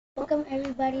Welcome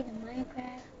everybody to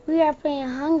Minecraft. We are playing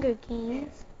Hunger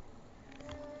Games.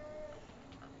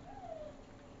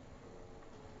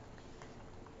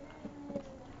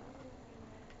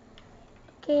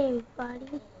 Okay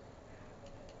everybody.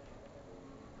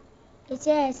 It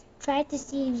says try to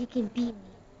see if you can beat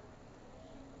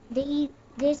me.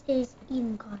 This is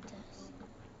eating contest.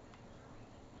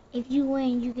 If you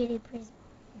win you get a prize.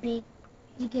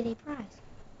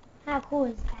 How cool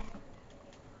is that?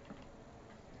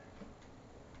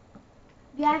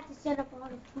 You have to set up all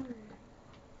the food.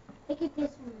 Look at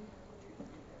this one.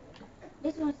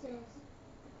 This one says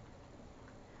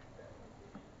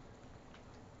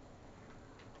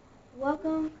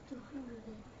welcome to Hunger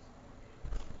Games.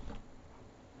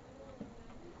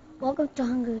 Welcome to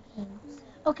Hunger Games.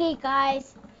 Okay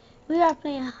guys, we are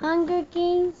playing Hunger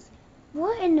Games.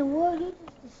 What in the world? You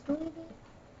just destroyed it?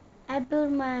 I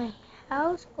built my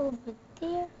house over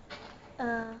there.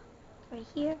 Right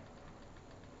here.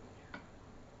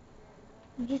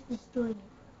 You just destroyed it.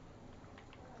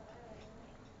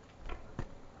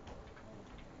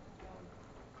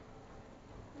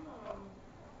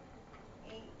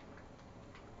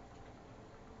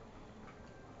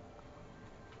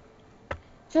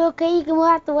 So okay, you can move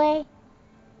out the way.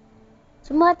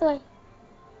 So move out the way.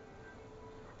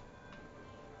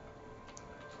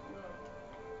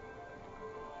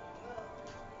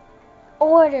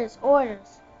 Orders.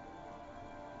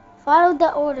 Follow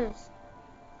the orders.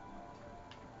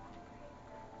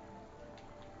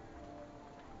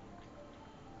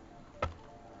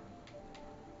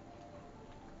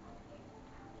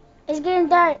 It's getting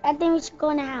dark. I think we should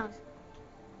go in the house.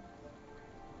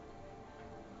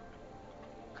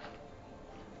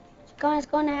 Let's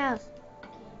go in the house.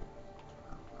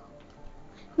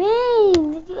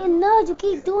 Man, you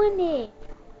keep doing it.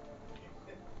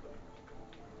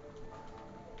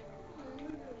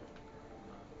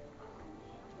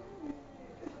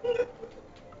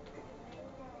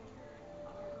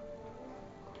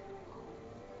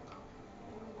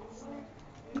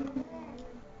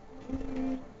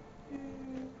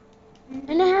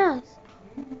 In the house.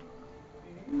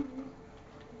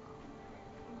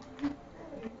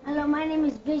 Hello, my name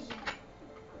is Vision.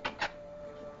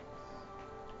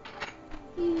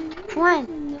 Come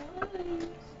on.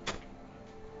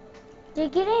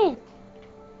 Get in.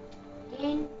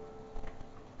 In.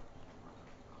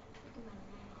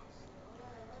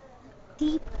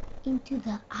 Deep into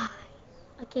the eyes.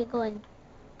 Okay, go in.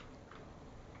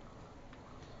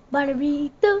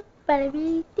 Burrito.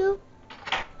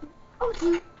 Oh,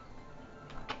 shoot.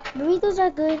 Burritos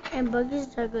are good and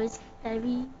burgers are good.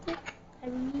 Burrito.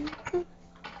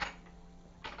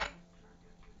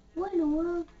 What in the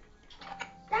world?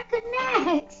 That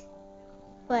connects.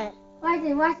 What? Why's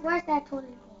that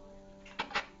totally wrong?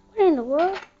 What in the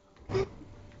world?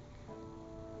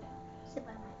 Sit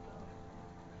by my bed.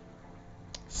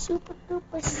 Super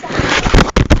duper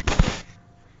sad.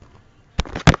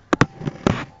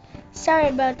 Sorry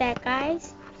about that,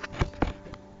 guys.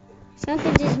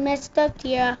 Something just messed up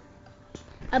here.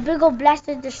 A big old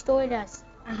blaster destroyed us.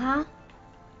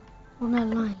 We're not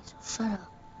lying, so shut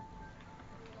up.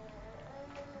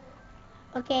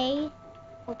 Okay.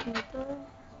 Open the door.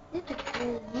 This is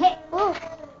cool. Hey, oh!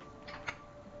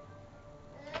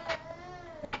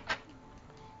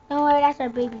 Don't worry, that's our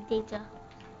baby data.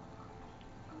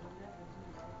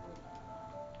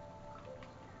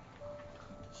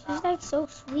 She's like so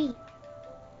sweet.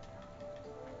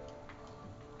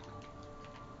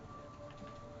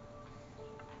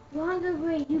 What hunger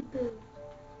grade you built?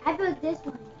 I built this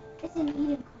one. It's an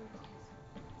eating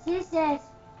contest. See, it says,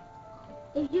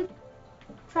 if you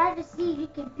try to see if you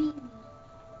can beat me.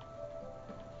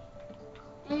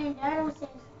 And the other one says,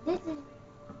 this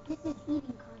is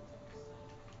eating contest.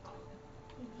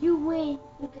 If you win,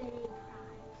 you get a prize.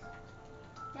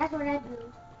 That's what I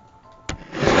built.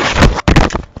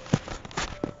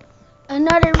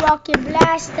 Another rocket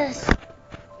blast us.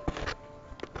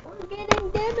 We're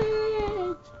getting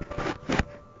damage.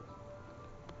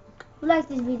 Who likes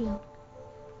this video?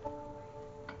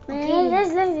 Man, okay. Let's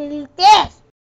delete this.